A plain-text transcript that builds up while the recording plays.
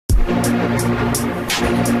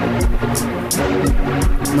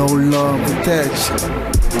No love attached.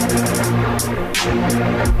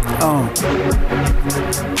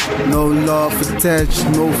 No love attached,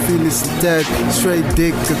 no feelings attached. Straight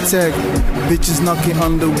dick attack. Bitches knocking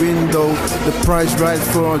on the window. The price right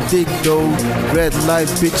for a dick though. Red light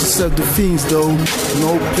bitches serve the fiends though.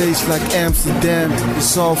 No place like Amsterdam.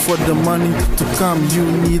 It's all for the money. To come you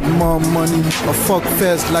need more money. A fuck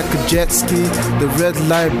fast like a jet ski. The red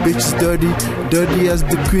light bitch is dirty. Dirty as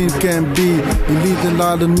the queen can be. You need a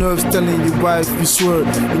lot of nerves telling your wife you swear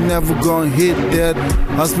you never gonna hit that.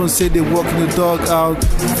 Husband say they walking the dog out.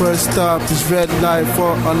 First stop is red light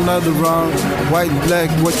for another round. White, black,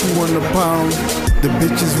 what you want a pound? The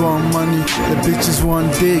bitches want money, the bitches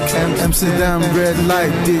want dick. Amsterdam red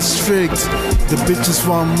light district. The bitches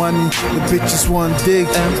want money, the bitches want dick.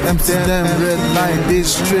 Amsterdam red light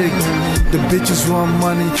district. The bitches want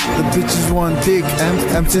money, the bitches want dick.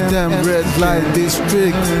 Amsterdam red light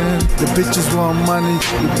district. The bitches want money,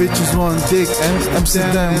 the bitches want dick.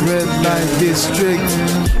 Amsterdam red light district.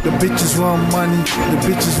 The bitches want money, the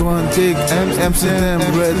bitches want dick. Amsterdam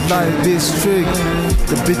red light district.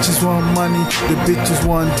 The bitches want money, the bitches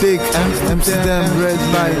want dick. Amsterdam red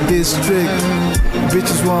light district. The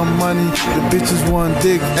bitches want money, the bitches want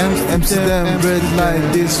dick. Amsterdam red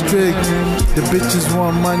light district. The bitches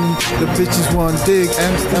want money, the bitches want dick.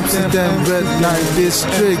 Amsterdam red light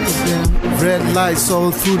district. Red lights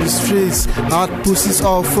all through the streets. Hot pussies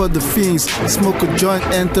all for the fiends. Smoke a joint,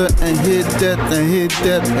 enter and hit that and hit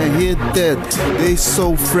that and hit that. They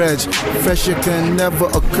so fresh, fresher can never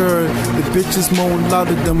occur. The bitches moan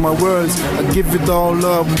louder than my words. I give it all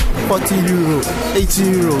up. 40 euro, 80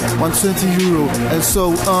 euro, 120 euro, and so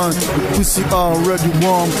on. The pussy already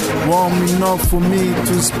warm enough for me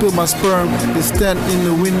to spill my sperm. They stand in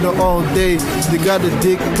the window all day. They got a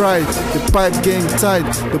dick pride, the pipe game tight.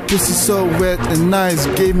 The pussy so wet and nice,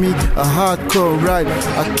 gave me a hardcore ride.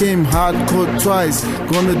 I came hardcore twice,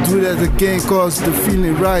 gonna do that again cause the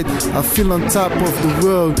feeling right. I feel on top of the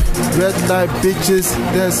world. Red light bitches,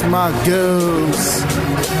 that's my girls.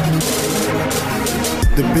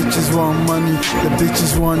 The bitches want money, the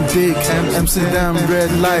bitches want dick. Amsterdam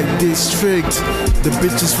red light district. The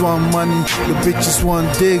bitches want money, the bitches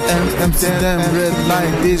want dick. Amsterdam red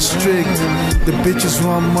light district. The bitches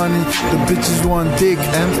want money, the bitches want dick.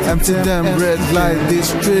 Amsterdam red light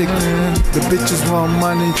district. The bitches want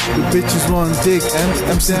money, the bitches want dick.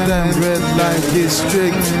 Amsterdam red light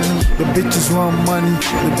district. The bitches want money,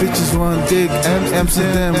 the bitches want dick.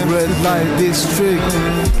 Amsterdam red light district.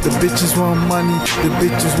 The bitches want money, the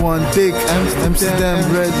bitches want dick. Amsterdam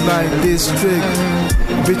red light district.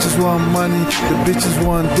 The bitches want money, the bitches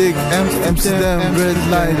want dick. Amsterdam red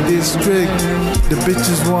light district. The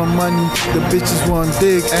bitches want money, the bitches want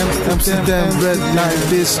dick. Amsterdam red light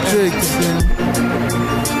district.